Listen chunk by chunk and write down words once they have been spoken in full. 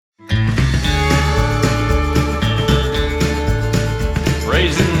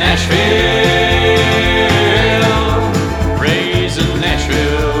Raising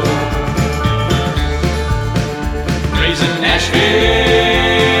Nashville. Raising Nashville.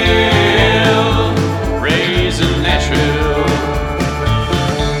 Raising Nashville.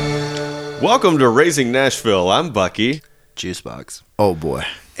 Welcome to Raising Nashville. I'm Bucky. Juicebox. Oh boy.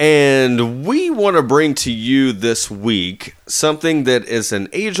 And we want to bring to you this week something that is an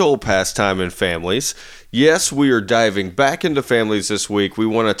age-old pastime in families. Yes, we are diving back into families this week. We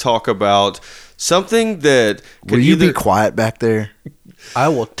want to talk about something that Will you be quiet back there? I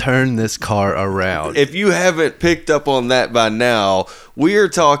will turn this car around. If you haven't picked up on that by now, we are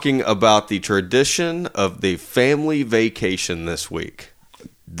talking about the tradition of the family vacation this week.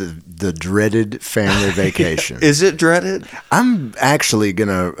 The dreaded family vacation. Is it dreaded? I'm actually going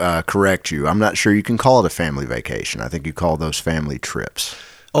to correct you. I'm not sure you can call it a family vacation. I think you call those family trips.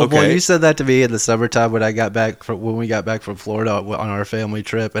 Oh, Okay. boy, you said that to me in the summertime when we got back from Florida on our family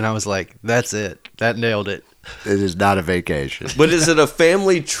trip, and I was like, that's it. That nailed it. It is not a vacation. But is it a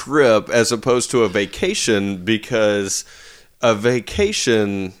family trip as opposed to a vacation? Because a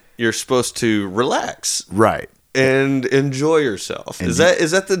vacation, you're supposed to relax Right. and enjoy yourself. And Is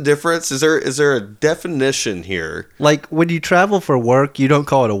that the difference? Is there a definition here? Like, when you travel for work, you don't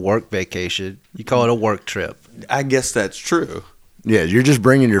call it a work vacation. You call it a work trip. I guess that's true. Yeah, you're just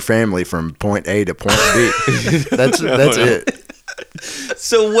bringing your family from point A to point B. That's it.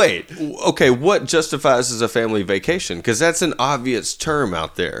 So wait, okay, what justifies as a family vacation? Because that's an obvious term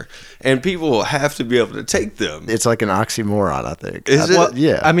out there, and people have to be able to take them. It's like an oxymoron, I think. Is it? Well,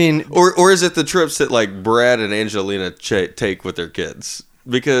 Yeah. I mean, Or is it the trips that like Brad and Angelina take with their kids?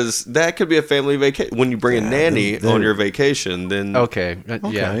 Because that could be a family vacation. When you bring a nanny on your vacation, then okay.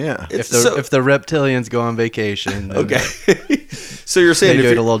 Yeah. yeah. If the reptilians go on vacation, then okay. So you're saying they do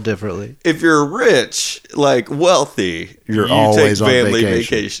if it a you're, little differently. if you're rich, like wealthy, You're you always take on family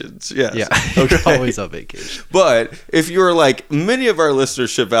vacation. vacations. Yes. Yeah. Okay. You're always on vacation. But if you're like many of our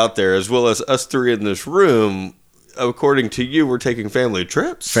listenership out there, as well as us three in this room, according to you, we're taking family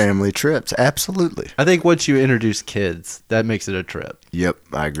trips. Family trips. Absolutely. I think once you introduce kids, that makes it a trip. Yep,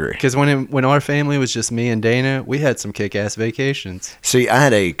 I agree. Because when our family was just me and Dana, we had some kick-ass vacations. See, I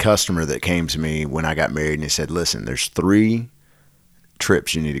had a customer that came to me when I got married and he said, listen, there's 3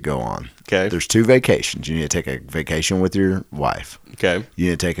 trips you need to go on. Okay. There's 2 vacations. You need to take a vacation with your wife. Okay. You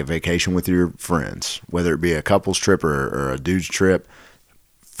need to take a vacation with your friends, whether it be a couple's trip or a dude's trip,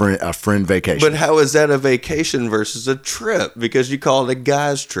 a friend vacation. But how is that a vacation versus a trip? Because you call it a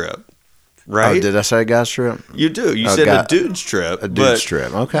guy's trip, right? Oh, did I say a guy's trip? You do. You Oh, said guy- a dude's trip. A dude's but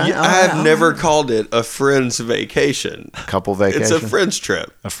trip. Okay. I have never called it a friend's vacation. Couple vacation. It's a friend's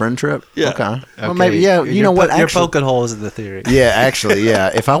trip. A friend trip? Yeah. Okay. Well, Okay, maybe, yeah. You know what? You're Actually, poking holes in the theory. yeah, actually, yeah.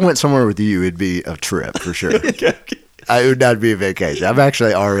 If I went somewhere with you, it'd be a trip for sure. It would not be a vacation. I'm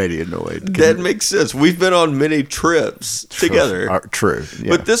actually already annoyed. That makes sense. We've been on many trips together. True.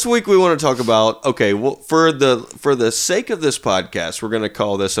 Yeah. But this week we want to talk about, okay, well, for the sake of this podcast, we're going to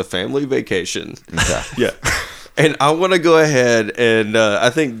call this a family vacation. Okay. Yeah. And I want to go ahead and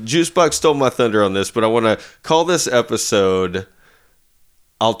I think Juicebox stole my thunder on this, but I want to call this episode,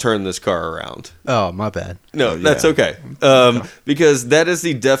 I'll turn this car around. Oh, my bad. No, that's okay. Because that is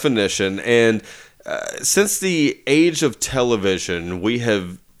the definition. And since the age of television, we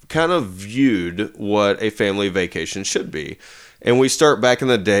have kind of viewed what a family vacation should be. And we start back in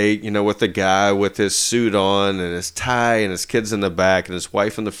the day, with the guy with his suit on and his tie and his kids in the back and his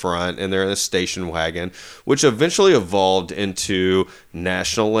wife in the front, and they're in a station wagon, which eventually evolved into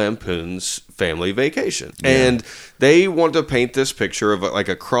National Lampoon's Family Vacation. Yeah. And they want to paint this picture of like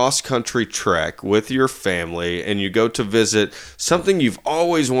a cross-country trek with your family, and you go to visit something you've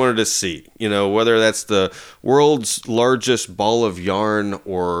always wanted to see, whether that's the world's largest ball of yarn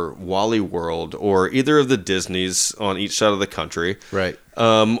or Wally World or either of the Disneys on each side of the country. Right.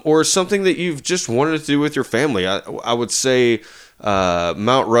 Or something that you've just wanted to do with your family. I would say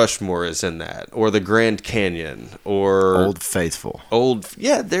Mount Rushmore is in that, or the Grand Canyon, or Old Faithful.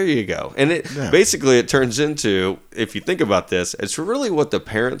 Yeah, there you go. And basically it turns into, if you think about this, it's really what the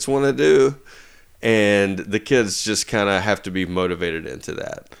parents want to do, and the kids just kind of have to be motivated into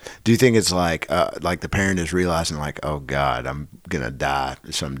that. Do you think it's like the parent is realizing like, oh God, I'm gonna die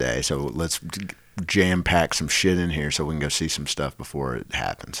someday, so let's jam pack some shit in here so we can go see some stuff before it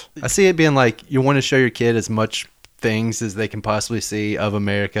happens? I see it being like you want to show your kid as much things as they can possibly see of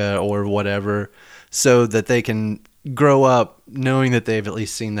America or whatever, so that they can grow up knowing that they've at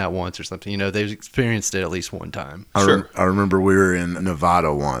least seen that once or something. They've experienced it at least one time. Sure. I remember we were in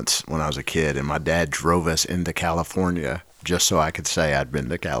Nevada once when I was a kid, and my dad drove us into California just so I could say I'd been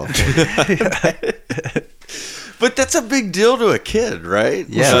to California. But that's a big deal to a kid, right?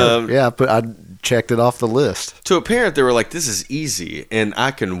 Yeah. Yeah, but I checked it off the list. To a parent, they were like, this is easy, and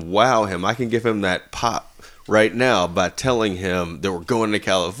I can wow him. I can give him that pop right now by telling him that we're going to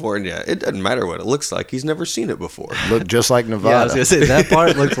California. It doesn't matter what it looks like. He's never seen it before. Look just like Yeah, I Nevada. was gonna say that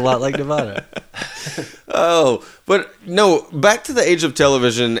part looks a lot like Nevada. Oh, but no, back to the age of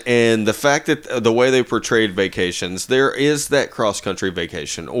television and the fact that the way they portrayed vacations, there is that cross-country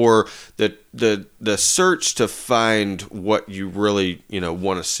vacation or the search to find what you really,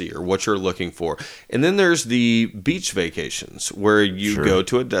 want to see or what you're looking for. And then there's the beach vacations where you go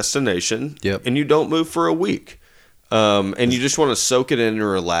to a destination Yep. and you don't move for a week. And you just want to soak it in and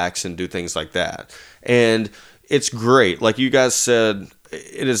relax and do things like that. And it's great. Like you guys said,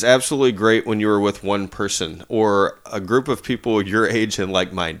 it is absolutely great when you are with one person or a group of people your age and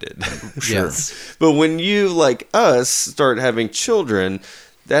like-minded. Yes. But when you, like us, start having children,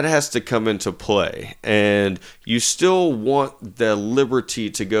 that has to come into play. And you still want the liberty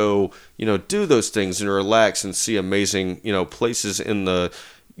to go, do those things and relax and see amazing, places in the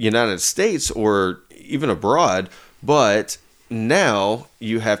United States or even abroad. But now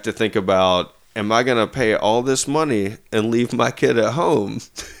you have to think about, am I going to pay all this money and leave my kid at home?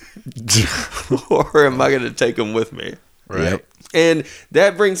 Or am I going to take him with me? Right. Yep. And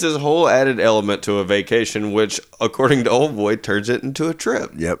that brings this whole added element to a vacation, which, according to Old Boy, turns it into a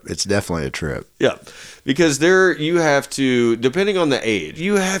trip. Yep, it's definitely a trip. Yeah. Because there you have to, depending on the age,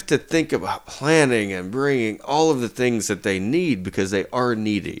 you have to think about planning and bringing all of the things that they need because they are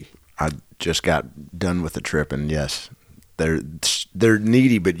needy. I just got done with the trip, and yes, they're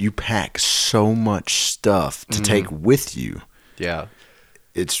needy, but you pack so much stuff to take with you. Yeah.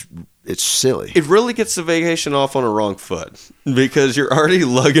 It's silly. It really gets the vacation off on a wrong foot because you're already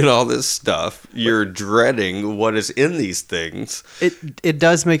lugging all this stuff. You're dreading what is in these things. It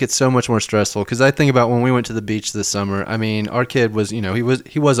does make it so much more stressful because I think about when we went to the beach this summer. I mean, our kid was,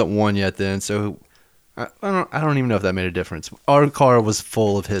 he wasn't one yet then, so I don't even know if that made a difference. Our car was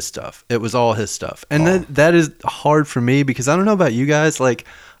full of his stuff. It was all his stuff, and that is hard for me because I don't know about you guys. Like,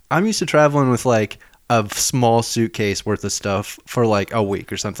 I'm used to traveling with like a small suitcase worth of stuff for like a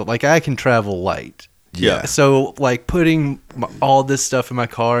week or something. Like, I can travel light. Yeah. So like putting all this stuff in my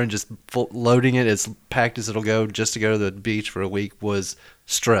car and just loading it as packed as it'll go just to go to the beach for a week was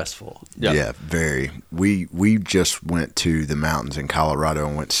stressful. Yeah, very. We just went to the mountains in Colorado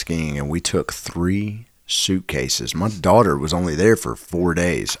and went skiing, and we took 3 suitcases. My daughter was only there for 4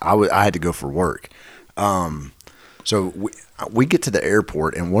 days. I had to go for work. So we get to the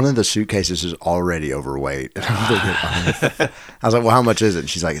airport, and one of the suitcases is already overweight. I was like, well, how much is it? And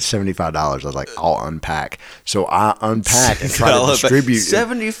she's like, it's $75. I was like, I'll unpack. So I unpack and try to distribute.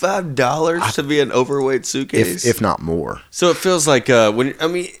 $75 to be an overweight suitcase? If not more. So it feels like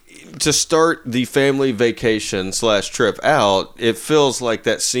to start the family vacation / trip out, it feels like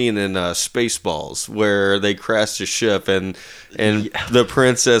that scene in Spaceballs where they crash the ship and the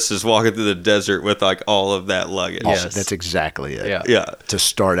princess is walking through the desert with like all of that luggage. Yes. That's exactly it. Yeah. To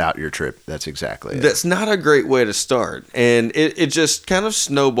start out your trip, that's exactly it. That's not a great way to start. And it just kind of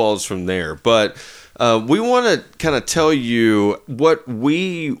snowballs from there. But we want to kind of tell you what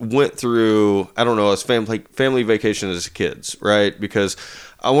we went through, I don't know, as family vacation as kids, right? Because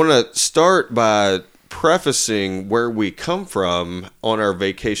I want to start by prefacing where we come from on our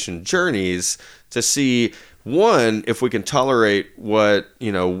vacation journeys to see, one, if we can tolerate what,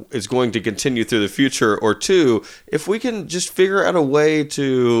 is going to continue through the future, or two, if we can just figure out a way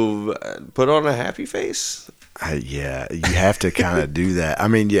to put on a happy face. Yeah, you have to kind of do that. I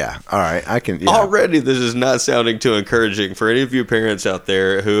mean, yeah. All right, I can. Yeah. Already, this is not sounding too encouraging for any of you parents out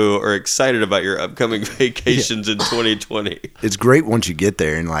there who are excited about your upcoming vacations in 2020. It's great once you get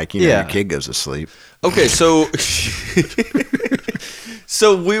there and your kid goes to sleep. Okay, so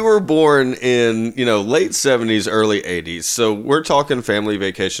so we were born in, late 70s, early 80s. So we're talking family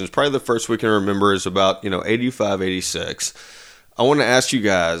vacations. Probably the first we can remember is about, 85, 86. I want to ask you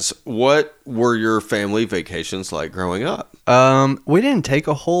guys, what were your family vacations like growing up? We didn't take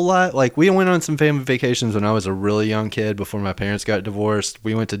a whole lot. Like, we went on some family vacations when I was a really young kid before my parents got divorced.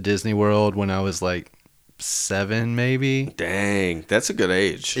 We went to Disney World when I was like 7, maybe. Dang, that's a good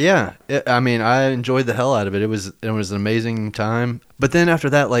age. Yeah, I enjoyed the hell out of it. It was an amazing time. But then after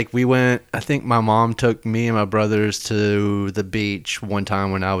that, like, we went. I think my mom took me and my brothers to the beach one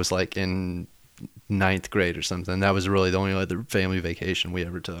time when I was like in 9th grade or something. That was really the only other family vacation we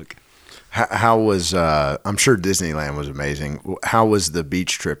ever took. How was? I'm sure Disneyland was amazing. How was the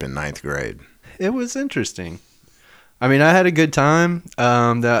beach trip in 9th grade? It was interesting. I mean, I had a good time.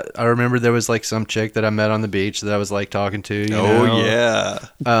 That I remember there was like some chick that I met on the beach that I was like talking to. You know? Yeah.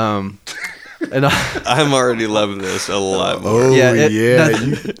 And I'm already loving this a lot more. Oh, yeah, yeah.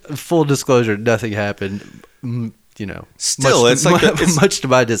 full disclosure, nothing happened. You know, Still, much it's to, like much to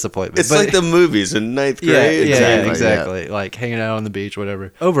my disappointment. It's But- like the movies in ninth yeah, grade. yeah, Exactly, exactly. Like hanging out on the beach,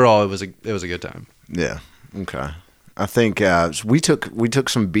 whatever. Overall, it was a good time. Yeah. Okay. I think we took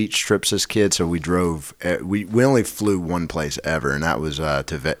some beach trips as kids. So we drove. We only flew one place ever, and that was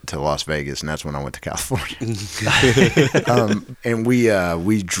to Las Vegas, and that's when I went to California. And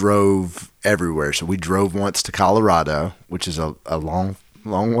we drove everywhere. So we drove once to Colorado, which is a long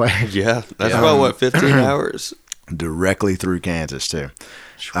way. Yeah, that's about what 15 hours. Directly through Kansas too.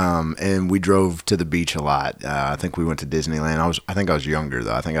 And we drove to the beach a lot. I think we went to Disneyland. I think I was younger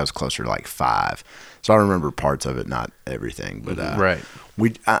though. I think I was closer to like 5. So I remember parts of it, not everything. But Right.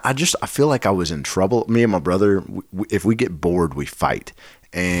 I feel like I was in trouble. Me and my brother, if we get bored, we fight,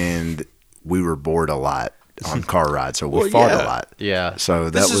 and we were bored a lot on car rides, so we Well, fought yeah. a lot. Yeah. So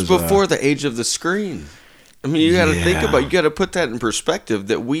that This is was before the age of the screen. I mean, you got to think Yeah. about. You got to put that in perspective.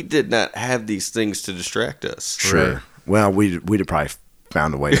 That we did not have these things to distract us. Sure. Right. Well, we'd have probably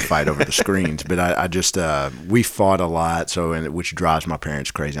found a way to fight over the screens, but I just we fought a lot, which drives my parents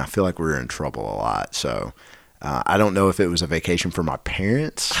crazy. I feel like we were in trouble a lot. So I don't know if it was a vacation for my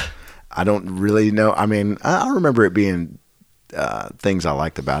parents. I don't really know. I mean, I remember it being things I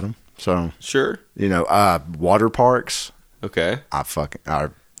liked about them. So Sure. water parks. Okay.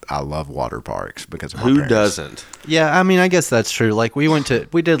 I love water parks because of my Who parents. doesn't? Yeah, I mean, I guess that's true. Like we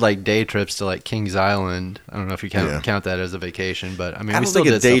did like day trips to like Kings Island. I don't know if you count that as a vacation, but I mean, I we don't still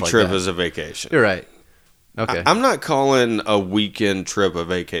think a did day stuff like trip that. is a vacation. You're right. Okay. I'm not calling a weekend trip a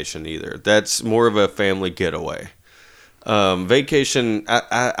vacation either. That's more of a family getaway. Vacation,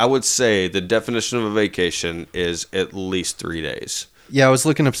 I would say the definition of a vacation is at least 3 days. Yeah, I was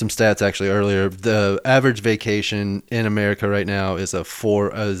looking up some stats actually earlier. The average vacation in America right now is a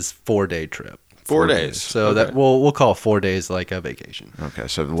 4-day trip. 4 days. So Okay. that we'll call 4 days like a vacation. Okay,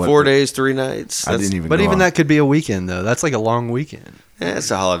 so what, 4 days, 3 nights. I didn't even. But go even on- that could be a weekend though. That's like a long weekend. It's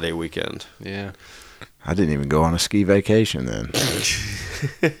a holiday weekend. Yeah. I didn't even go on a ski vacation then.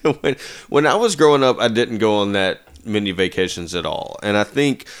 when I was growing up, I didn't go on that many vacations at all. And I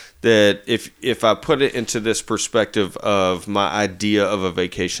think that if I put it into this perspective of my idea of a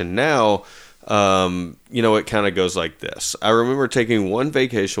vacation now, it kind of goes like this. I remember taking one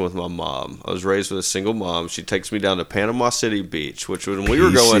vacation with my mom. I was raised with a single mom. She takes me down to Panama City Beach, which when we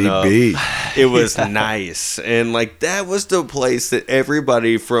were growing up, PCB. it was nice. And like that was the place that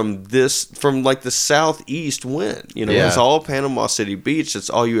everybody from like the southeast went. It was all Panama City Beach. That's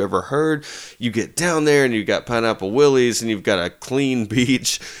all you ever heard. You get down there and you got Pineapple Willie's and you've got a clean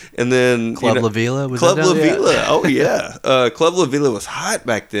beach. And then Club La Vila was Club that La down there? Vila. Oh yeah. Club La Vila was hot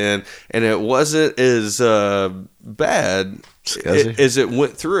back then, and it wasn't as bad Scuzzy? as it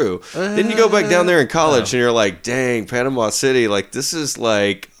went through. Then you go back down there in college and you're like, dang, Panama City, like this is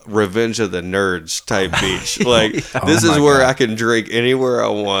like Revenge of the Nerds type beach. Like this is my where God. I can drink anywhere I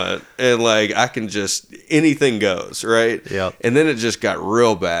want, and like I can just anything goes, right? Yep. And then it just got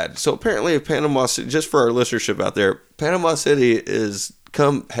real bad. So apparently Panama City, just for our listenership out there, Panama City has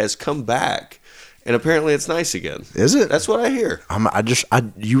come back. And apparently it's nice again. Is it? That's what I hear.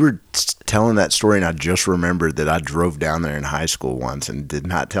 You were telling that story, and I just remembered that I drove down there in high school once and did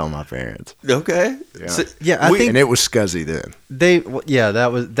not tell my parents. Okay. Yeah. So, Yeah, I think And it was scuzzy then.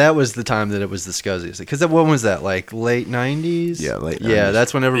 that was the time that it was the scuzziest. Because when was that? Like late 90s? Yeah, late Yeah, 90s.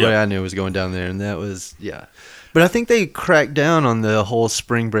 that's when everybody Yeah. I knew was going down there, and that was But I think they cracked down on the whole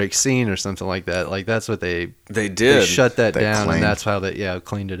spring break scene or something like that. Like that's what they did. shut that They down, claimed. and that's how they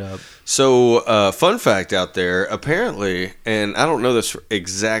cleaned it up. So, fun fact out there, apparently, and I don't know this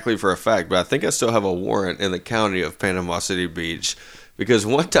exactly for a fact, but I think I still have a warrant in the county of Panama City Beach, because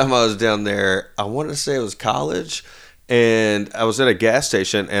one time I was down there, I want to say it was college, and I was at a gas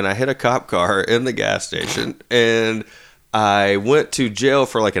station, and I hit a cop car in the gas station, and I went to jail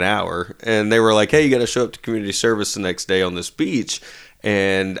for like an hour, and they were like, hey, you got to show up to community service the next day on this beach.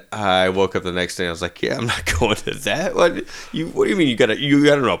 And I woke up the next day and I was like, yeah, I'm not going to that. What do you mean you got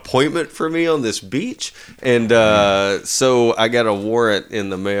an appointment for me on this beach? And so I got a warrant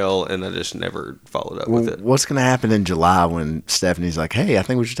in the mail, and I just never followed up with it. What's going to happen in July when Stephanie's like, hey, I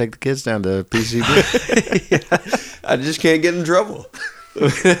think we should take the kids down to PCB? I just can't get in trouble.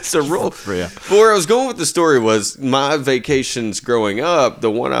 That's a rule. Yeah. But where I was going with the story was my vacations growing up,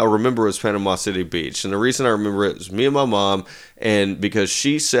 the one I remember was Panama City Beach. And the reason I remember it was me and my mom, and because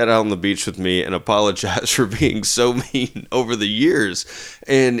she sat out on the beach with me and apologized for being so mean over the years.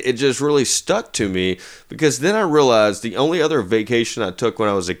 And it just really stuck to me, because then I realized the only other vacation I took when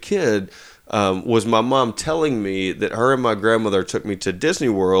I was a kid was my mom telling me that her and my grandmother took me to Disney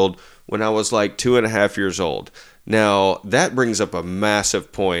World when I was like 2.5 years old. Now, that brings up a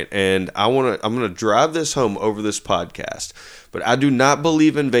massive point, and I'm going to drive this home over this podcast. But I do not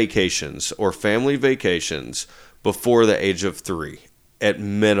believe in vacations or family vacations before the age of 3 at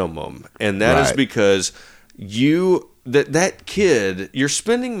minimum. And that is Right. because that kid, you're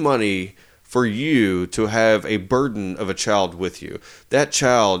spending money for you to have a burden of a child with you. That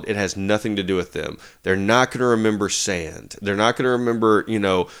child, it has nothing to do with them. They're not going to remember sand. They're not going to remember,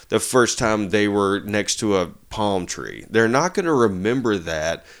 the first time they were next to a palm tree. They're not going to remember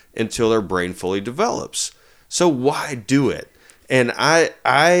that until their brain fully develops. So why do it? And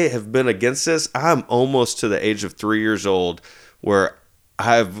I have been against this. I'm almost to the age of 3 years old where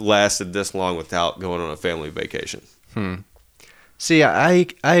I've lasted this long without going on a family vacation. See, I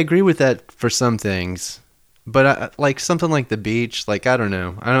agree with that for some things, but like something like the beach, like I don't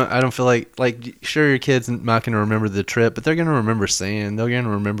know, I don't feel like sure your kid's not going to remember the trip, but they're going to remember sand. They're going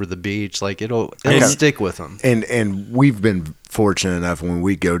to remember the beach. Like it'll stick with them. And we've been fortunate enough when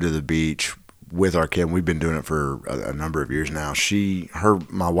we go to the beach with our kid. We've been doing it for a number of years now.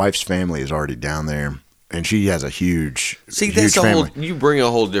 My wife's family is already down there. And she has a huge That's family. you bring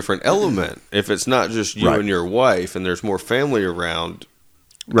a whole different element. If it's not just you Right. and your wife and there's more family around,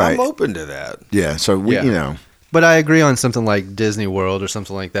 Right. I'm open to that. Yeah. So we, Yeah. But I agree on something like Disney World or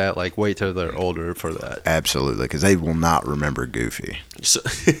something like that. Like wait till they're older for that. absolutely, because they will not remember Goofy.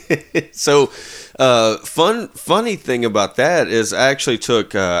 So, funny thing about that is I actually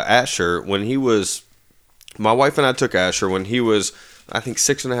took Asher when he was, my wife and I took Asher when he was, I think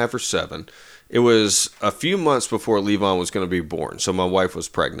 6.5 or 7. It was a few months before Levon was going to be born. So my wife was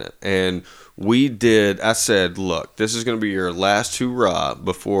pregnant. And I said, look, this is going to be your last hurrah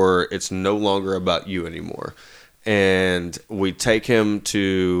before it's no longer about you anymore. And we take him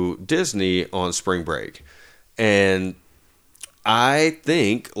to Disney on spring break. And I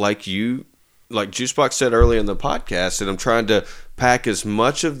think, like Juicebox said earlier in the podcast, that I'm trying to pack as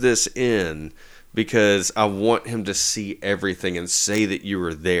much of this in because I want him to see everything and say that you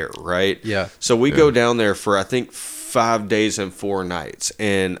were there, right? Yeah. So we go down there for, I think, 5 days and 4 nights.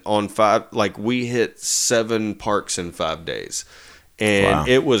 And on 5, we hit 7 parks in 5 days. And Wow.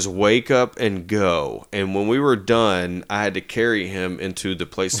 it was wake up and go. And when we were done, I had to carry him into the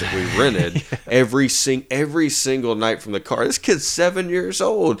place that we rented every single night from the car. This kid's 7 years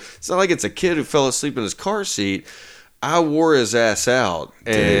old. It's not like it's a kid who fell asleep in his car seat. I wore his ass out.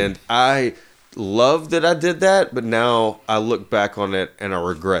 And I love that I did that, but now I look back on it and I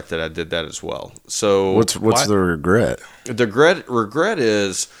regret that I did that as well. So What's the regret? the regret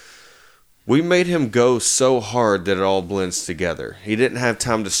is we made him go so hard that it all blends together. He didn't have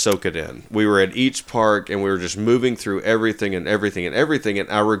time to soak it in. We were at each park and we were just moving through everything. And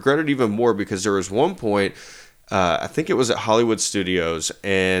I regret it even more because there was one point, I think it was at Hollywood Studios,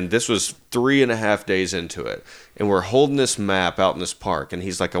 and this was 3.5 days into it. And we're holding this map out in this park, and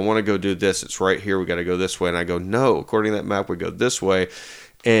he's like, I want to go do this. It's right here. We got to go this way. And I go, no, according to that map, we go this way.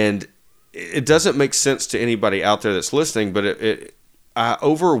 And it doesn't make sense to anybody out there that's listening, but I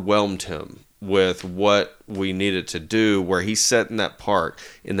overwhelmed him with what we needed to do, where he sat in that park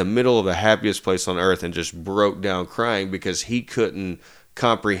in the middle of the happiest place on earth and just broke down crying because he couldn't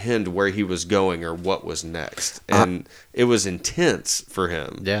comprehend where he was going or what was next. And it was intense for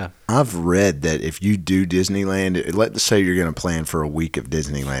him. Yeah. I've read that if you do Disneyland, let's say you're going to plan for a week of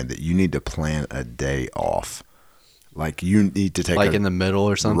Disneyland, that you need to plan a day off. Like you need to take In the middle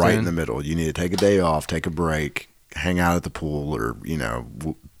or something. right in the middle. You need to take a day off, take a break, hang out at the pool, or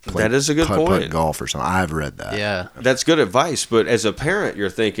play That is a good point. golf or something. I've read that. Yeah. That's good advice, but as a parent, you're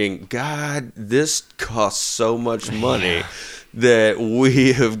thinking, God, this costs so much money that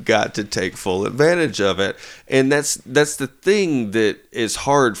we have got to take full advantage of it. And that's the thing that is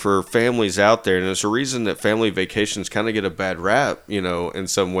hard for families out there. And it's a reason that family vacations kind of get a bad rap, in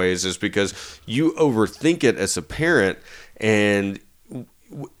some ways, is because you overthink it as a parent, and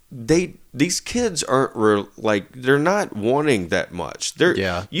these kids aren't they're not wanting that much.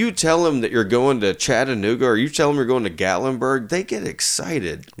 You tell them that you're going to Chattanooga or you tell them you're going to Gatlinburg, they get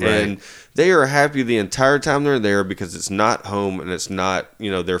excited. Right. And they are happy the entire time they're there because it's not home and it's not,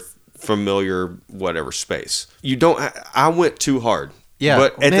 their familiar whatever space. I went too hard. Yeah.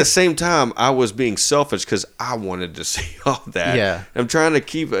 But at the same time, I was being selfish because I wanted to see all that. Yeah. I'm trying to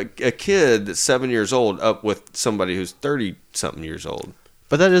keep a kid that's 7 years old up with somebody who's 30-something years old.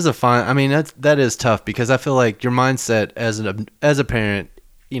 But that is that is tough because I feel like your mindset as a parent,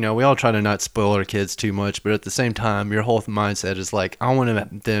 we all try to not spoil our kids too much, but at the same time, your whole mindset is like, I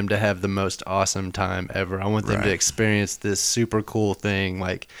want them to have the most awesome time ever. I want them to Right. experience this super cool thing,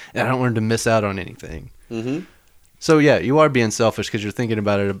 like, and I don't want them to miss out on anything. Mm-hmm. So yeah, you are being selfish because you're thinking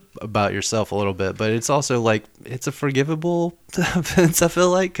about yourself a little bit, but it's also like it's a forgivable offense. I feel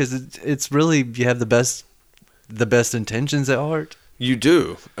like because it's really you have the best intentions at heart. You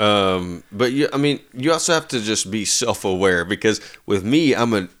do, but you also have to just be self-aware because with me,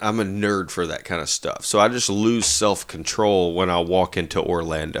 I'm a nerd for that kind of stuff. So I just lose self-control when I walk into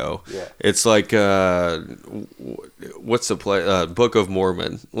Orlando. Yeah. It's like what's the play? Book of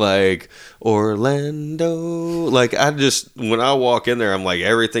Mormon, like Orlando. Like when I walk in there, I'm like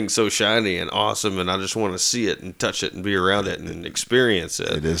everything's so shiny and awesome, and I just want to see it and touch it and be around it and experience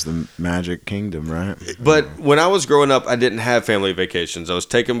it. It is the Magic Kingdom, right? But when I was growing up, I didn't have family vacations. I was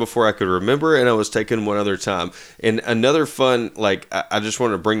taken before I could remember, and I was taken one other time. And another fun, like, I just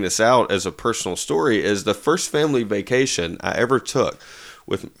want to bring this out as a personal story, is the first family vacation I ever took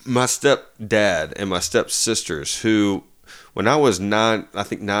with my stepdad and my stepsisters, who, when I was 9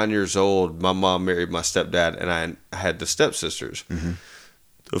 years old, my mom married my stepdad, and I had the stepsisters. Mm-hmm.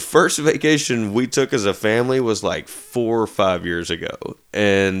 The first vacation we took as a family was like 4 or 5 years ago.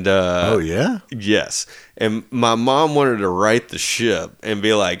 And oh, yeah? Yes. And my mom wanted to right the ship and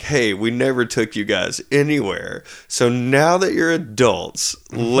be like, hey, we never took you guys anywhere. So now that you're adults,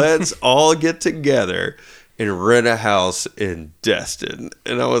 let's all get together and rent a house in Destin.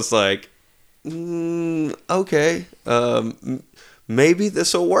 And I was like, okay, maybe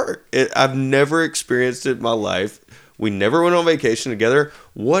this will work. I've never experienced it in my life. We never went on vacation together.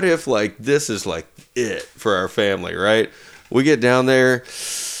 What if like this is like it for our family, right? We get down there,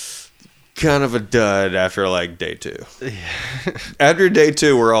 kind of a dud after like day 2. After day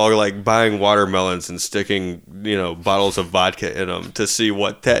 2, we're all like buying watermelons and sticking, bottles of vodka in them to see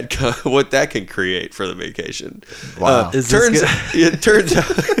what that can create for the vacation. Wow. It turns out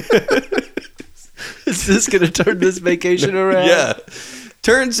is this going to turn this vacation around? Yeah.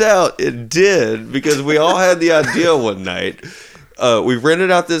 Turns out it did, because we all had the idea one night. We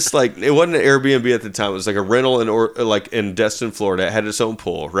rented out this, like, it wasn't an Airbnb at the time. It was like a rental in Destin, Florida. It had its own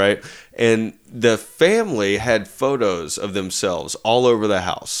pool, right? And the family had photos of themselves all over the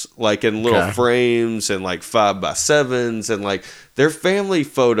house, like in little frames and like 5x7s, and like their family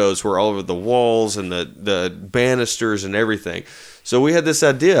photos were all over the walls and the banisters and everything. So we had this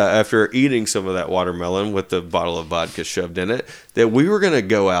idea after eating some of that watermelon with the bottle of vodka shoved in it that we were going to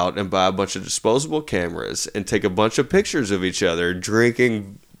go out and buy a bunch of disposable cameras and take a bunch of pictures of each other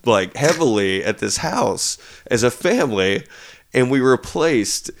drinking like heavily at this house as a family. And we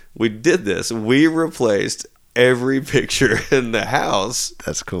replaced every picture in the house.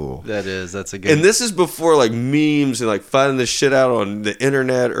 That's cool. That's a good. And this is before like memes and like finding this shit out on the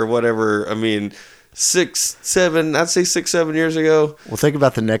internet or whatever. I mean, 6, 7 years ago. Well, think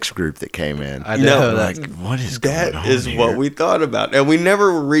about the next group that came in. I know. Like, what is going on That is here? what we thought about. And we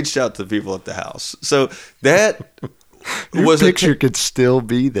never reached out to people at the house. So that Your picture could still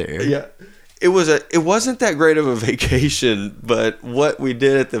be there. Yeah. It wasn't that great of a vacation, but what we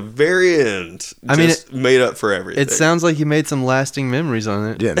did at the very end made up for everything. It sounds like you made some lasting memories on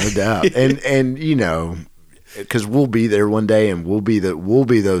it. Yeah, no doubt. And because we'll be there one day, and we'll be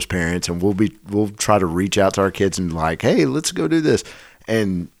those parents, and we'll try to reach out to our kids and like, hey, let's go do this.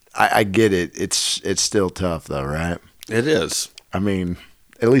 And I get it. It's still tough though, right? It is. I mean,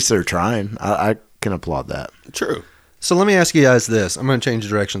 at least they're trying. I can applaud that. True. So let me ask you guys this. I'm going to change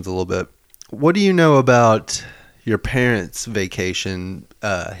directions a little bit. What do you know about your parents' vacation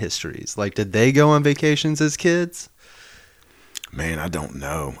histories? Like, did they go on vacations as kids? Man, I don't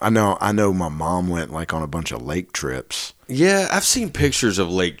know. I know my mom went like on a bunch of lake trips. Yeah, I've seen pictures of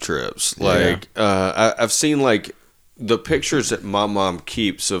lake trips. Like, I've seen like the pictures that my mom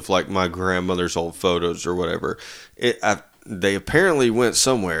keeps of like my grandmother's old photos or whatever. They apparently went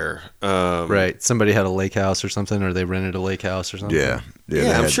somewhere. Right. Somebody had a lake house or something, or they rented a lake house or something. Yeah.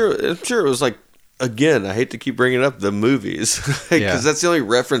 I'm sure it was like, again, I hate to keep bringing up the movies because that's the only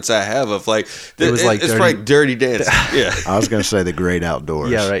reference I have of like, it's like Dirty Dancing. Yeah. I was going to say The Great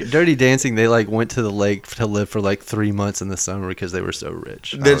Outdoors. Yeah, right. Dirty Dancing, they like went to the lake to live for like 3 months in the summer because they were so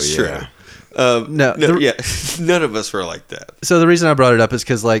rich. That's true. No, none of us were like that. So the reason I brought it up is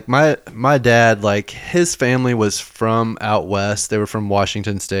because like my dad, like his family was from out west. They were from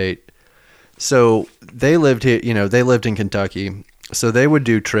Washington State. So they lived here, they lived in Kentucky. So they would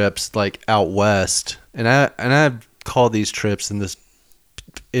do trips like out west, and I call these trips in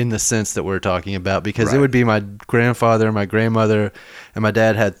the sense that we're talking about because it would be my grandfather, my grandmother, and my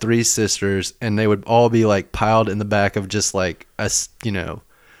dad had 3 sisters, and they would all be like piled in the back of just like a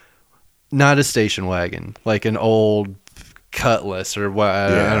not a station wagon, like an old Cutlass or what?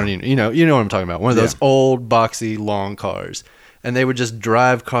 I don't even, you know what I'm talking about. One of those old boxy long cars, and they would just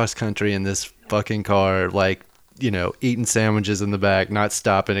drive cross country in this fucking car, like, you know, eating sandwiches in the back, not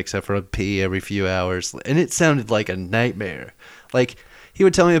stopping except for a pee every few hours, and it sounded like a nightmare. Like, he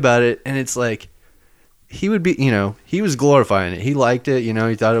would tell me about it, and it's like, he would be, you know, he was glorifying it. He liked it, you know,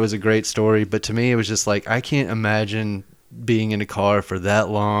 he thought it was a great story. But to me, it was just like, I can't imagine being in a car for that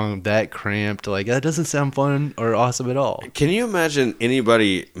long, that cramped. Like, that doesn't sound fun or awesome at all. Can you imagine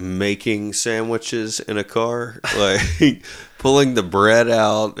anybody making sandwiches in a car? Like, pulling the bread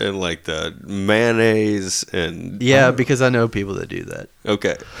out and, like, the mayonnaise and... Yeah, because I know people that do that.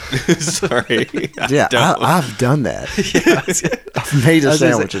 Okay. Sorry. Yeah, I've done that. I've made a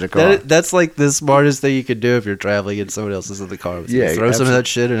sandwich in a car. That's like the smartest thing you could do if you're traveling and someone else is in the car with you. Yeah, Throw some of that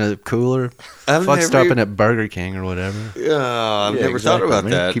shit in a cooler. Fuck stopping at Burger King or whatever. I've never thought about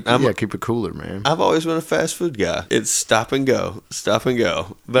man. that. Keep it cooler, man. I've always been a fast food guy. It's stop and go.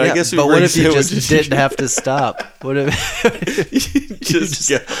 But Yeah, I guess but what if you just sandwiches- didn't have to stop? What if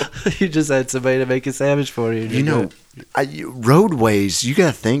you just had somebody to make a sandwich for you? and You you're know, good? roadways, you got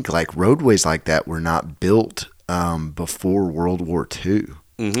to think, like, roadways like that were not built before World War II.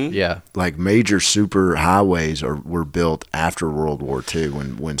 Yeah. Like, major super highways were built after World War II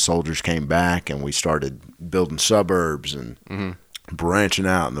when soldiers came back and we started building suburbs and branching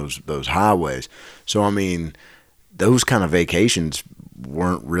out in those highways. So, I mean, those kind of vacations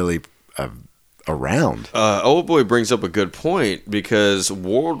weren't really around. Old Boy brings up a good point because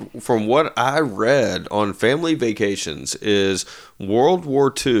from what I read on family vacations is World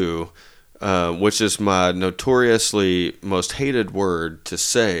War II, which is my notoriously most hated word to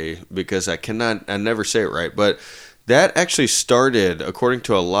say because I never say it right, but that actually started, according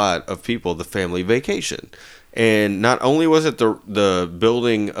to a lot of people, the family vacation. And not only was it the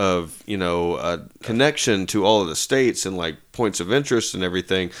building of, you know, a connection to all of the states and, like, points of interest and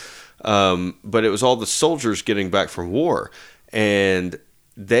everything, but it was all the soldiers getting back from war. And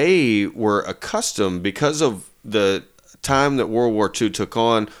they were accustomed, because of the time that World War II took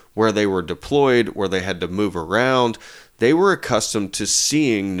on, where they were deployed, where they had to move around, they were accustomed to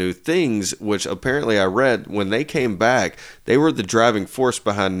seeing new things, which apparently I read when they came back, they were the driving force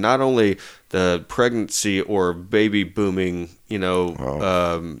behind not only the pregnancy or baby booming, you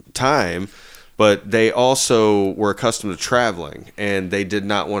know, time, but they also were accustomed to traveling, and they did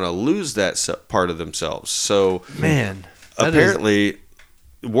not want to lose that part of themselves. So, Man, that apparently,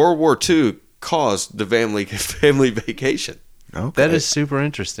 World War II caused the family vacation. Okay. That is super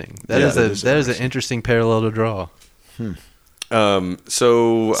interesting. That is an interesting parallel to draw.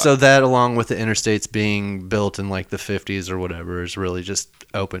 So that, along with the interstates being built in like the 50s or whatever, has really just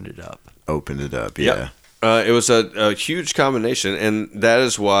opened it up. Yeah. It was a huge combination, and that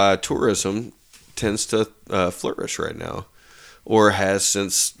is why tourism tends to flourish right now, or has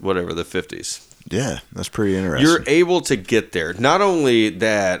since whatever the 50s. Yeah, that's pretty interesting. You're able to get there. Not only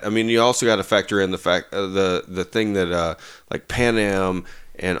that, I mean, you also got to factor in the fact the thing that like Pan Am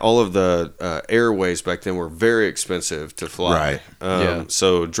and all of the airways back then were very expensive to fly. Right.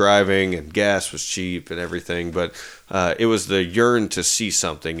 So driving and gas was cheap and everything, but it was the yearn to see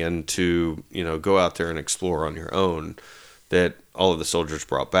something and to, you know, go out there and explore on your own that all of the soldiers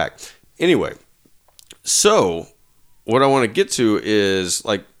brought back. Anyway, so what I want to get to is,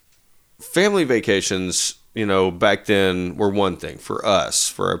 like, family vacations, you know, back then were one thing for us,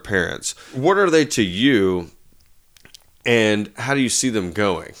 for our parents. What are they to you, and how do you see them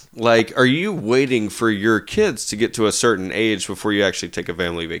going? Like, are you waiting for your kids to get to a certain age before you actually take a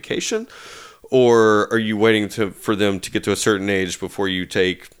family vacation? Or are you waiting for them to get to a certain age before you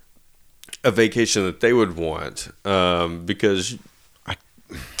take a vacation that they would want? Because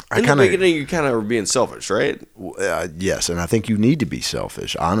in the beginning, you kind of are being selfish, right? Yes, and I think you need to be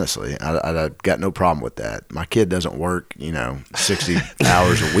selfish, honestly. I got no problem with that. My kid doesn't work, 60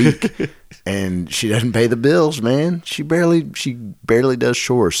 hours a week, and she doesn't pay the bills, man. She barely does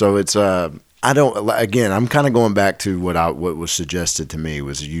chores. So it's I'm kind of going back to what was suggested to me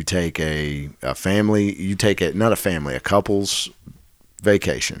was you take a couple's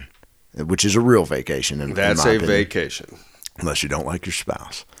vacation, which is a real vacation. That's a vacation. Unless you don't like your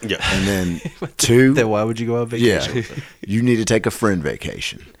spouse. Yeah. And then 2. Then why would you go on vacation? Yeah. You need to take a friend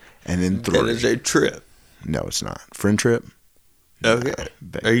vacation. And then 3. That is a trip. No, it's not. Friend trip? Okay.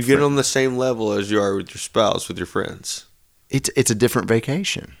 Are you getting on the same level as you are with your spouse, with your friends? It's a different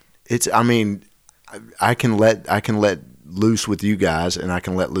vacation. I can let loose with you guys, and I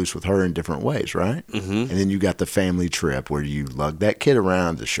can let loose with her in different ways, right? Mm-hmm. And then you got the family trip where you lug that kid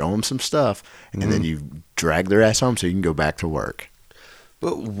around to show them some stuff, and then you drag their ass home so you can go back to work.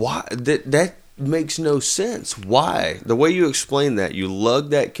 But why? That makes no sense. Why? The way you explain that, you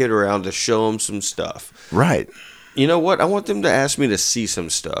lug that kid around to show him some stuff. Right. You know what? I want them to ask me to see some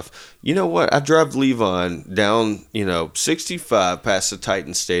stuff. You know what? I drive Levon down, 65 past the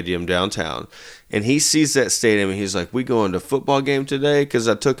Titan Stadium downtown, and he sees that stadium, and he's like, "We going to football game today?" Because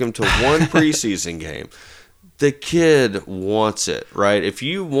I took him to one preseason game. The kid wants it, right? If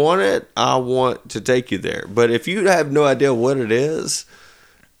you want it, I want to take you there. But if you have no idea what it is,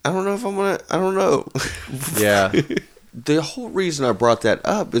 I don't know if I'm gonna. I don't know. Yeah. The whole reason I brought that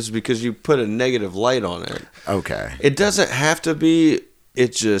up is because you put a negative light on it. Okay. It doesn't have to be.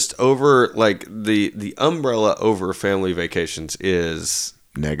 It's just over, like, the umbrella over family vacations is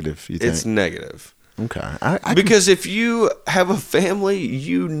Negative, you think? it's negative. Okay. I Because if you have a family,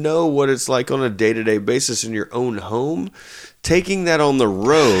 you know what it's like on a day-to-day basis in your own home. Taking that on the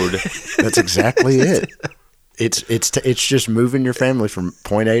road, that's exactly it. It's just moving your family from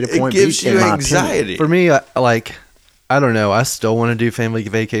point A to it point gives B. you in my anxiety. For me, I don't know. I still want to do family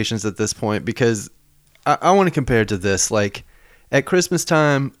vacations at this point because I want to compare it to this. Like at Christmas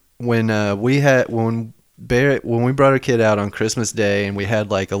time, when we brought our kid out on Christmas Day, and we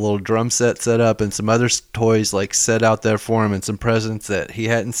had like a little drum set set up and some other toys like set out there for him and some presents that he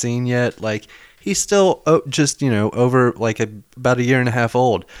hadn't seen yet. Like he's still just over like about a year and a half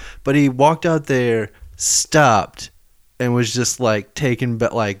old, but he walked out there, stopped, and was just like taken,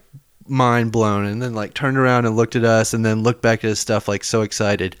 but like. Mind blown, and then like turned around and looked at us and then looked back at his stuff like so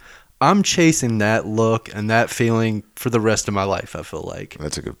excited. I'm chasing that look and that feeling for the rest of my life, I feel like.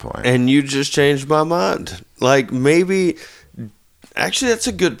 That's a good point. And you just changed my mind. Like maybe, actually, that's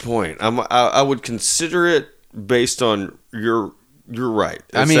a good point. I would consider it based on you're right.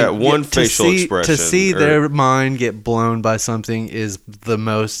 It's that one facial expression. To see their mind get blown by something is the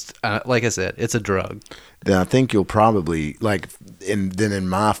most. Like I said, it's a drug. Then I think you'll probably in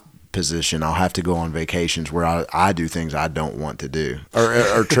my position, I'll have to go on vacations where I do things I don't want to do,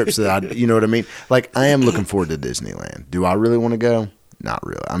 or trips that you know what I mean. Like I am looking forward to Disneyland. Do I really want to go? Not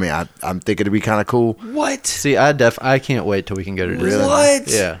really. I mean, I'm thinking it'd be kind of cool. What? See, I can't wait till we can go to Disneyland. Really? What?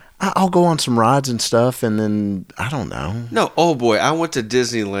 Yeah. I'll go on some rides and stuff, and then I don't know. No, oh boy, I went to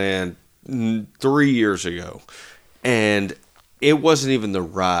Disneyland 3 years ago, and it wasn't even the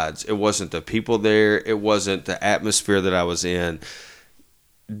rides. It wasn't the people there. It wasn't the atmosphere that I was in.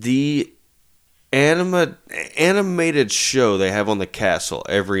 The animated show they have on the castle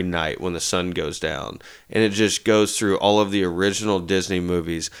every night when the sun goes down, and it just goes through all of the original Disney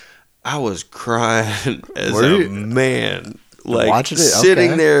movies. I was crying as a man. Like watching it? Sitting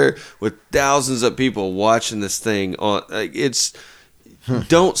Okay. there with thousands of people watching this thing on. Like, it's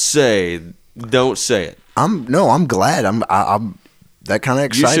don't say it. I'm glad. I'm that kind of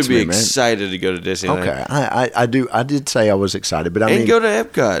You excites should be me, man. excited to go to Disneyland. Okay, I do. I did say I was excited, but I And mean, go to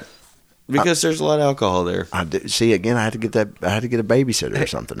Epcot because there's a lot of alcohol there. I did, see again. I had to get a babysitter or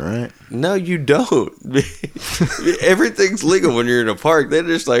something, right? No, you don't. Everything's legal when you're in a park. They're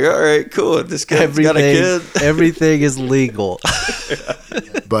just like, all right, cool. This guy's got a kid. Everything is legal.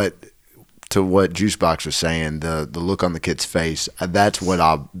 But to what Juicebox was saying, the look on the kid's face, that's what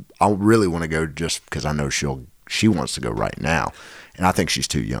I really want to go just because I know she wants to go right now. And I think she's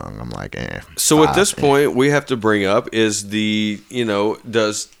too young. I'm like, So at this 5, point, we have to bring up is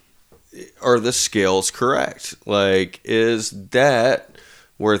are the scales correct? Like, is that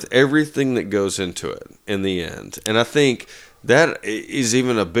worth everything that goes into it in the end? And I think that is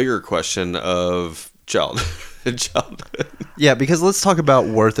even a bigger question of childhood. Yeah, because let's talk about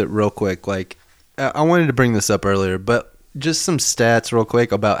worth it real quick. Like, I wanted to bring this up earlier, but just some stats real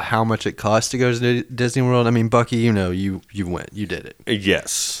quick about how much it costs to go to Disney World. I mean, Bucky, you went, you did it.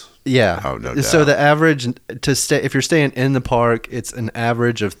 Yes. Yeah. Oh, no doubt. So the average to stay, if you're staying in the park, it's an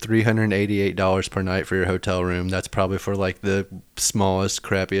average of $388 per night for your hotel room. That's probably for like the smallest,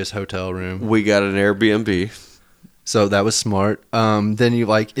 crappiest hotel room. We got an Airbnb. So that was smart. Then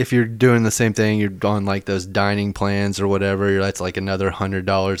you if you're doing the same thing, you're on like those dining plans or whatever. That's like another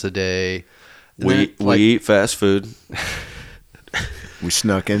 $100 a day. We eat fast food. we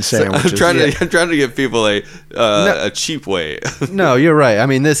snuck in sandwiches. I'm trying to give people a cheap way. No, you're right. I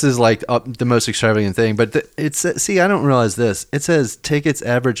mean, this is like the most extravagant thing, but see, I don't realize this. It says tickets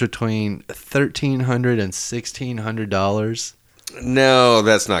average between $1,300 and $1,600. No,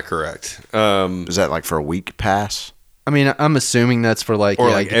 that's not correct. Is that like for a week pass? I mean, I'm assuming that's for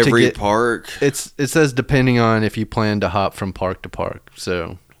Every park. It says depending on if you plan to hop from park to park.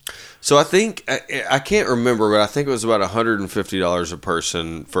 So So I think I can't remember, but I think it was about $150 a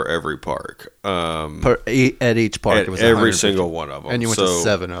person for every park. At each park, At it was every 150. single one of them. And you went So, to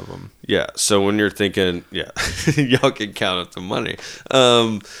 7 of them. Yeah. So when you're thinking, yeah, y'all can count up the money.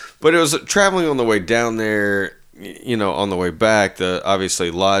 But it was traveling on the way down there, on the way back, obviously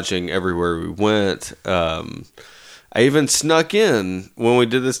lodging everywhere we went. I even snuck in, when we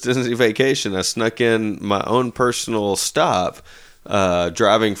did this Disney vacation, I snuck in my own personal stop,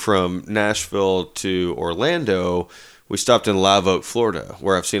 driving from Nashville to Orlando. We stopped in Live Oak, Florida,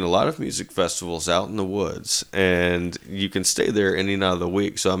 where I've seen a lot of music festivals out in the woods, and you can stay there any night of the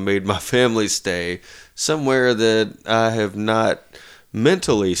week. So I made my family stay somewhere that I have not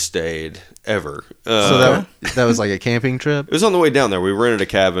mentally stayed ever. So that was like a camping trip? It was on the way down there. We rented a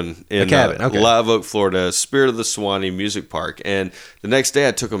cabin in okay. Live Oak, Florida, Spirit of the Swanee Music Park. And the next day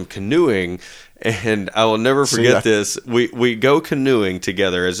I took them canoeing, and I will never forget this. We go canoeing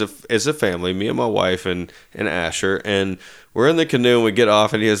together as a family, me and my wife and Asher, and we're in the canoe and we get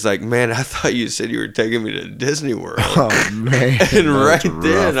off, and he was like, "Man, I thought you said you were taking me to Disney World." Oh man! And right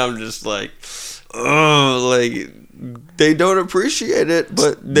then I'm just like, oh, like they don't appreciate it,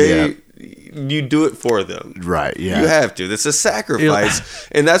 but you do it for them. Right, yeah. You have to. That's a sacrifice.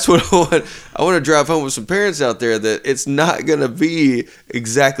 And that's what I want. I want to drive home with some parents out there that it's not going to be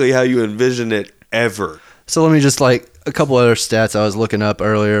exactly how you envision it ever. So let me just a couple other stats I was looking up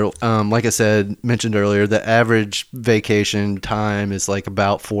earlier. Like I mentioned earlier, the average vacation time is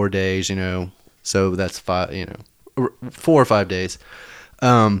about 4 days, so that's 4 or 5 days.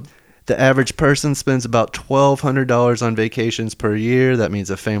 The average person spends about $1,200 on vacations per year. That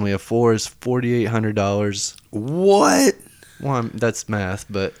means a family of 4 is $4,800. What? Well, that's math,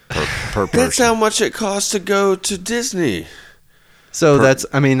 but per person. That's how much it costs to go to Disney. so that's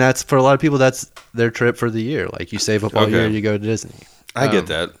for a lot of people, that's their trip for the year. Like you save up all Okay. year, you go to Disney. I get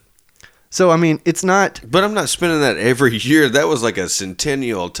that. So it's not. But I'm not spending that every year. That was like a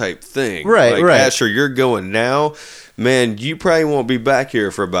centennial type thing. Right. Asher, you're going now. Man, you probably won't be back here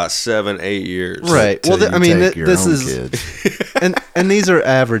for about 7-8 years. Right. Till Well, you take your this own is, kids. and these are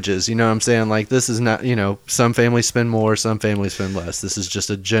averages. You know what I'm saying? Like this is not. Some families spend more, some families spend less. This is just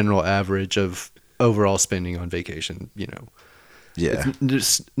a general average of overall spending on vacation. Yeah. It's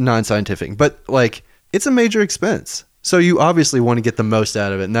just non-scientific, but it's a major expense. So you obviously want to get the most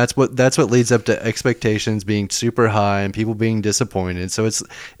out of it, and that's what leads up to expectations being super high and people being disappointed. So it's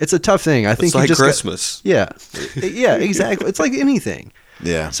a tough thing. I think It's like you just Christmas. yeah, exactly. It's like anything.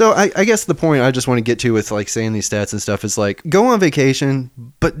 Yeah. So I guess the point I just want to get to with saying these stats and stuff is go on vacation,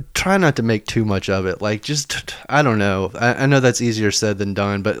 but try not to make too much of it. I don't know. I know that's easier said than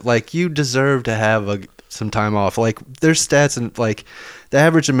done, but you deserve to have some time off. There's stats and the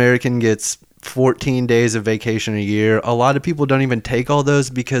average American gets 14 days of vacation a year. A lot of people don't even take all those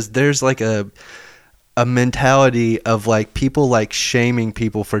because there's a mentality of people shaming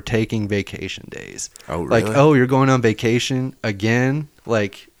people for taking vacation days. Oh, really? Oh, you're going on vacation again?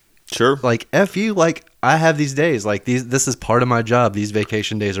 Sure. F you, I have these days. This is part of my job. These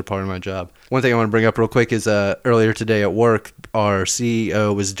vacation days are part of my job. One thing I want to bring up real quick is earlier today at work, our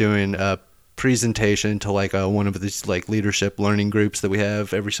CEO was doing a presentation to one of these leadership learning groups that we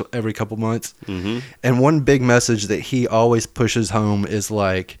have every couple months. Mm-hmm. And one big message that he always pushes home is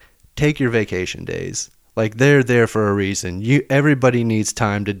take your vacation days. They're there for a reason. Everybody needs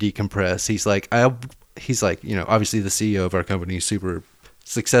time to decompress. He's obviously the CEO of our company is super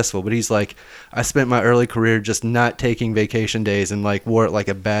successful, but he's I spent my early career just not taking vacation days and wore it like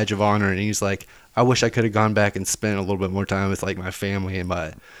a badge of honor. And he's I wish I could have gone back and spent a little bit more time with my family and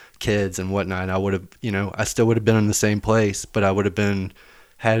my kids and whatnot. I would have, I still would have been in the same place, but I would have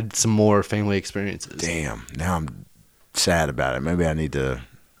had some more family experiences. Damn. Now I'm sad about it. Maybe I need to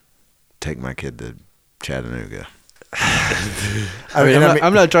take my kid to Chattanooga.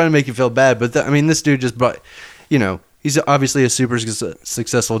 I'm not trying to make you feel bad, but this dude just brought, he's obviously a super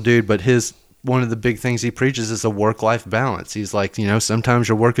successful dude, but one of the big things he preaches is a work-life balance. He's sometimes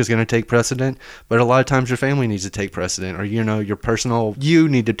your work is going to take precedent, but a lot of times your family needs to take precedent, or your personal, you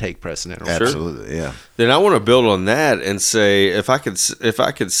need to take precedent. Absolutely, yeah. Then I want to build on that and say, if I could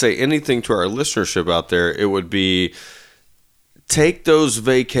say anything to our listenership out there, it would be take those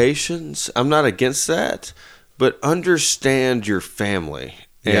vacations. I'm not against that, but understand your family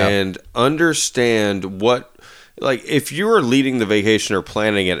and understand what. If you are leading the vacation or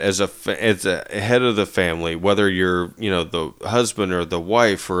planning it as a head of the family, whether you're the husband or the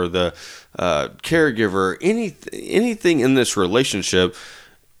wife or the caregiver, anything in this relationship,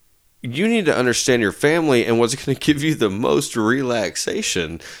 you need to understand your family and what's going to give you the most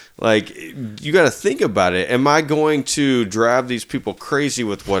relaxation. Like, you got to think about it. Am I going to drive these people crazy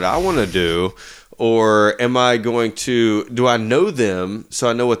with what I want to do? Or am I going to, do I know them so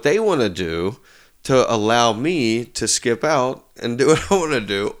I know what they want to do to allow me to skip out and do what I want to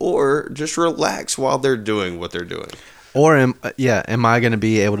do? Or just relax while they're doing what they're doing? Or am I going to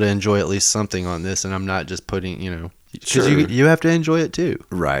be able to enjoy at least something on this, and I'm not just putting, because Sure. you have to enjoy it too.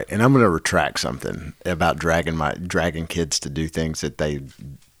 Right. And I'm going to retract something about dragging kids to do things that they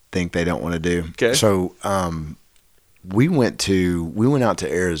think they don't want to do. Okay. So, we went out to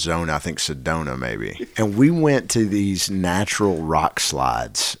Arizona, I think Sedona maybe, and we went to these natural rock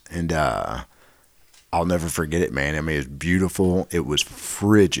slides, and I'll never forget it, man. I mean, it was beautiful. It was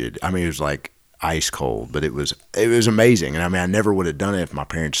frigid. I mean, it was like ice cold, but it was amazing. And I mean, I never would have done it if my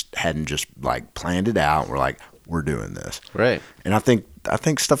parents hadn't just like planned it out and were like, we're doing this. Right. And I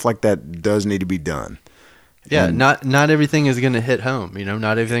think stuff like that does need to be done. Yeah, And- not everything is going to hit home.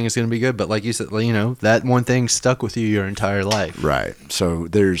 Not everything is going to be good. But like you said, that one thing stuck with you your entire life. Right. So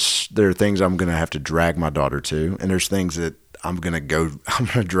there are things I'm going to have to drag my daughter to, and there's things that I'm going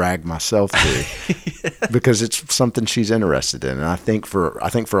to drag myself to because it's something she's interested in. And I think for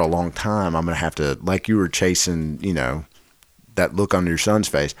a long time, I'm going to have to, like you were chasing, that look on your son's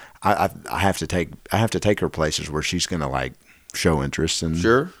face. I have to take her places where she's going to like show interest and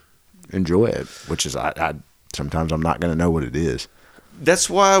Sure. enjoy it, which is, I sometimes I'm not going to know what it is. That's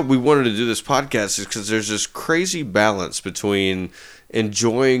why we wanted to do this podcast, is because there's this crazy balance between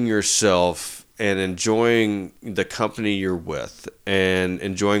enjoying yourself and enjoying the company you're with and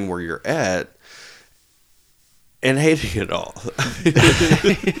enjoying where you're at and hating it all.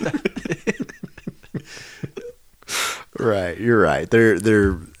 Right. You're right.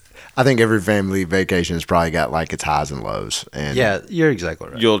 I think every family vacation has probably got like its highs and lows. And Yeah, you're exactly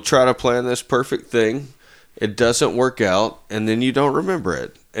right. You'll try to plan this perfect thing. It doesn't work out, and then you don't remember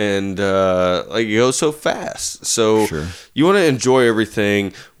it. And it goes so fast. So Sure. you want to enjoy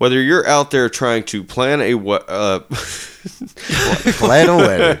everything, whether you're out there trying to plan a plan a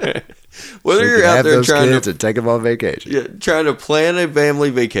wedding. whether So you you're can out have there those trying kids to and take them on vacation. trying to plan a family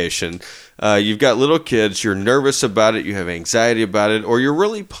vacation. You've got little kids. You're nervous about it. You have anxiety about it, or you're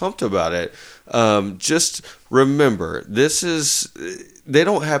really pumped about it. Just remember, they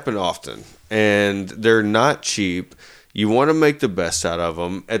don't happen often, and they're not cheap. You want to make the best out of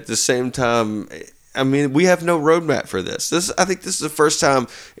them. At the same time, I mean, we have no roadmap for this. I think this is the first time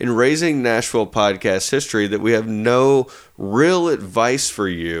in Raising Nashville podcast history that we have no real advice for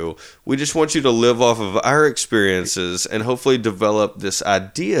you. We just want you to live off of our experiences and hopefully develop this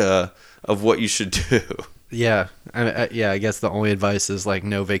idea of what you should do. Yeah, I guess the only advice is like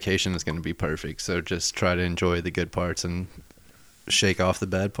no vacation is going to be perfect. So just try to enjoy the good parts and shake off the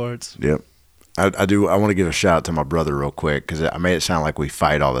bad parts. Yep. I do. I want to give a shout out to my brother real quick because I made it sound like we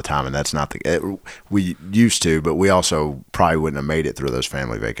fight all the time, and that's not we used to, but we also probably wouldn't have made it through those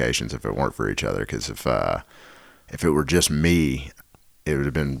family vacations if it weren't for each other. Because if it were just me, it would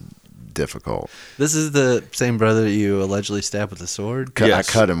have been difficult. This is the same brother that you allegedly stabbed with a sword? Yes. I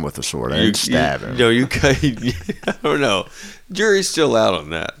cut him with a sword. I didn't stab him. No, you cut. I don't know. Jury's still out on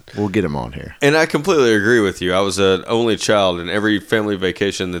that. We'll get him on here. And I completely agree with you. I was an only child, and every family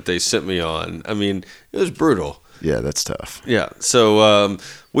vacation that they sent me on, I mean, it was brutal. Yeah, that's tough. Yeah. So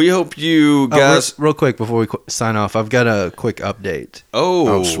we hope you guys. Real quick before we sign off, I've got a quick update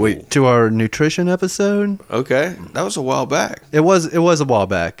Oh, sweet. to our nutrition episode. Okay, that was a while back. It was a while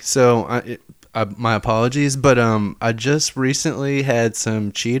back, so my apologies. But I just recently had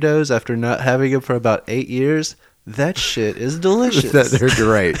some Cheetos after not having them for about 8 years. That shit is delicious. They're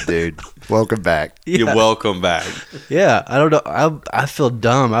great, dude. Welcome back. You're welcome back. Yeah, I don't know. I feel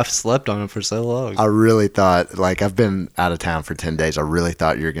dumb. I've slept on them for so long. I really thought, like, I've been out of town for 10 days. I really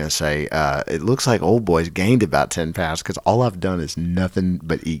thought you were going to say, it looks like old boy's gained about 10 pounds because all I've done is nothing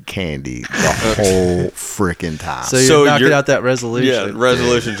but eat candy the whole freaking time. So you're So knocking you're- out that resolution. Yeah,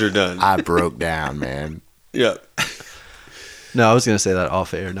 resolutions are done. I broke down, man. Yeah. No, I was going to say that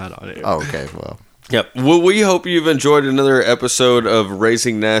off air, not on air. Oh, okay, well. Yep. Well, we hope you've enjoyed another episode of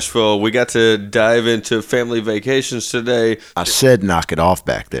Raising Nashville. We got to dive into family vacations today. I said knock it off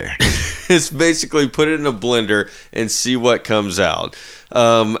back there. It's basically put it in a blender and see what comes out.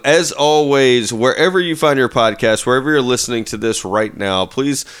 As always, wherever you find your podcast, wherever you're listening to this right now,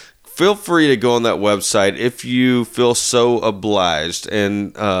 please feel free to go on that website if you feel so obliged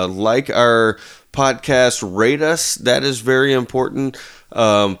and like our podcast, rate us. That is very important.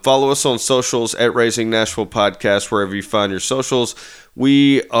 Follow us on socials at Raising Nashville Podcast, wherever you find your socials.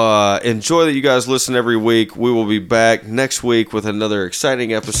 We enjoy that you guys listen every week. We will be back next week with another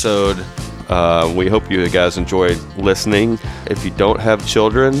exciting episode. We hope you guys enjoyed listening. If you don't have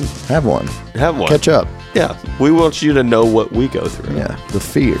children, Have one. have one. Catch up. Yeah, we want you to know what we go through. Yeah, the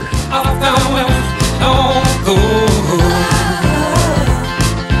fear. I found no gold.